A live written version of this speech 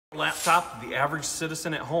Laptop, the average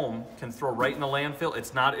citizen at home can throw right in the landfill.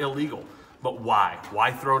 It's not illegal. But why?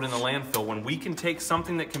 Why throw it in the landfill when we can take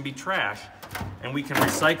something that can be trash and we can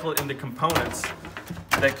recycle it into components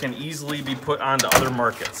that can easily be put onto other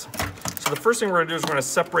markets? So the first thing we're gonna do is we're gonna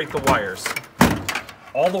separate the wires.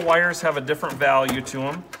 All the wires have a different value to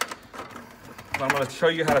them. So I'm gonna show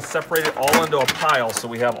you how to separate it all into a pile so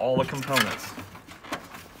we have all the components.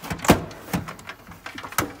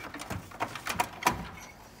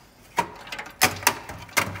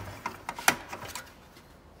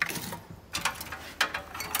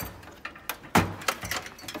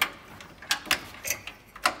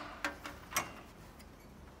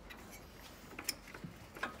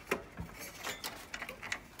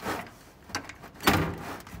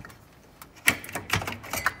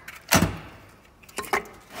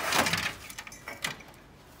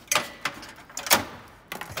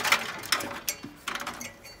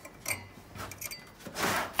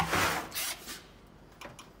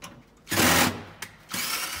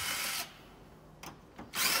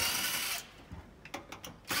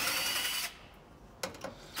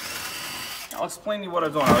 I'll explain to you what I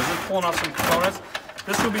was doing. I was just pulling off some components.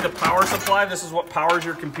 This would be the power supply. This is what powers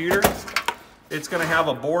your computer. It's going to have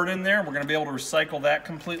a board in there. We're going to be able to recycle that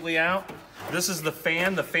completely out. This is the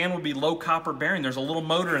fan. The fan would be low copper bearing. There's a little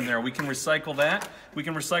motor in there. We can recycle that. We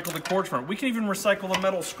can recycle the cords from it. We can even recycle the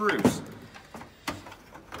metal screws.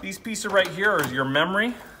 These pieces right here are your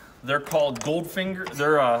memory. They're called Goldfinger.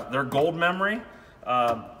 They're gold memory.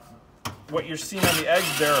 What you're seeing on the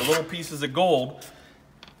edge there are little pieces of gold.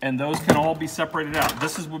 And those can all be separated out.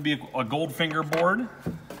 This would be a Goldfinger board.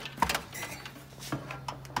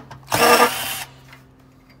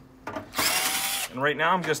 And right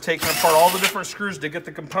now I'm just taking apart all the different screws to get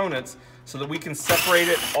the components so that we can separate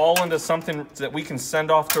it all into something that we can send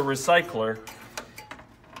off to a recycler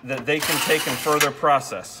that they can take and further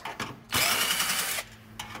process.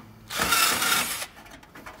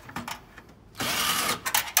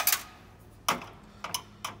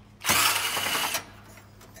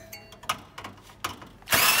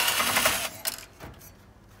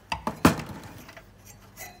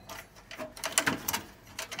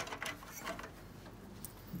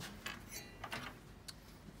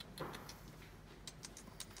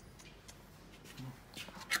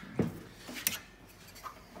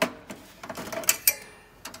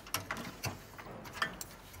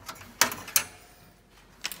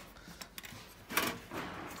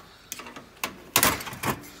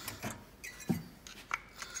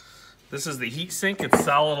 This is the heat sink. It's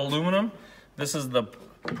solid aluminum. This is the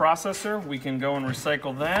processor. We can go and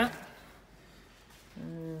recycle that.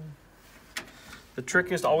 The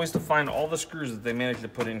trick is always to find all the screws that they managed to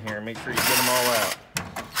put in here and make sure you get them all out.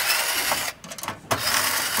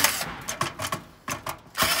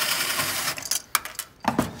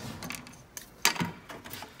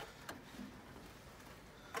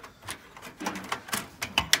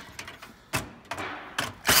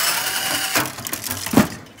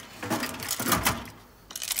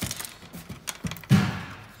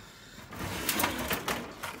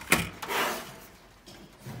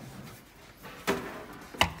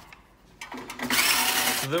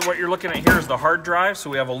 What you're looking at here is the hard drive. So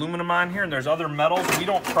we have aluminum on here and there's other metals. We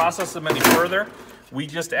don't process them any further. We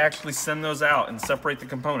just actually send those out and separate the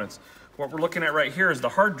components. What we're looking at right here is the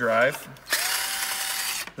hard drive.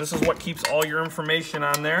 This is what keeps all your information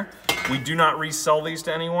on there. We do not resell these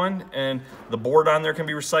to anyone, and the board on there can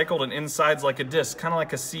be recycled, and inside's like a disc, kind of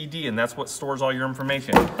like a CD, and that's what stores all your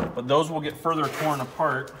information. But those will get further torn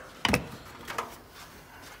apart.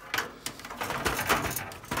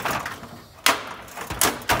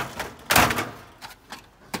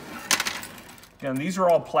 And these are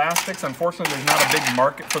all plastics. Unfortunately, there's not a big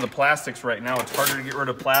market for the plastics right now. It's harder to get rid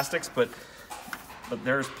of plastics, but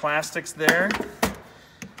there's plastics there.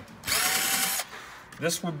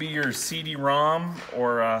 This would be your CD-ROM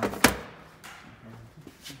or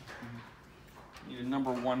need a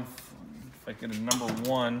number one. If I get a number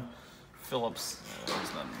one Phillips,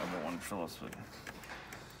 it's not a number one Phillips, but.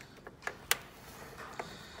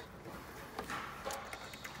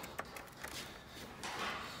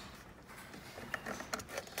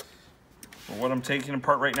 What I'm taking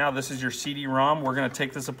apart right now, this is your CD-ROM. We're going to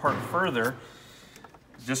take this apart further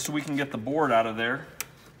just so we can get the board out of there.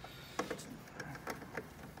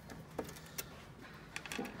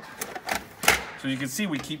 So you can see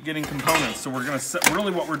we keep getting components. So we're going to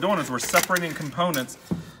really what we're doing is we're separating components.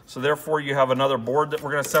 So therefore you have another board that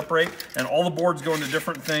we're going to separate, and all the boards go into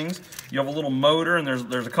different things. You have a little motor, and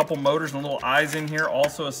there's a couple motors and little eyes in here.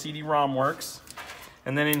 Also a CD-ROM works.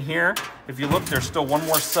 And then in here, if you look, there's still one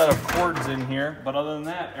more set of cords in here, but other than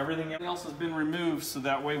that, everything else has been removed, so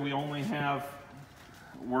that way we only have,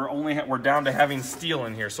 we're down to having steel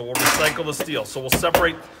in here, so we'll recycle the steel. So we'll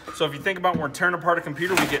separate, so if you think about when we're tearing apart a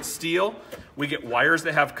computer, we get steel, we get wires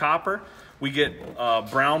that have copper, we get a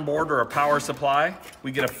brown board or a power supply,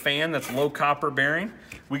 we get a fan that's low copper bearing,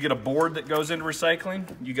 we get a board that goes into recycling,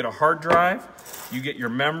 you get a hard drive, you get your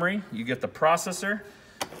memory, you get the processor,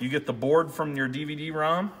 you get the board from your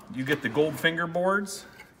DVD-ROM, you get the gold finger boards,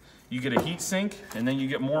 you get a heat sink, and then you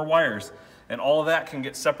get more wires. And all of that can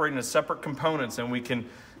get separated into separate components, and we can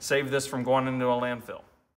save this from going into a landfill.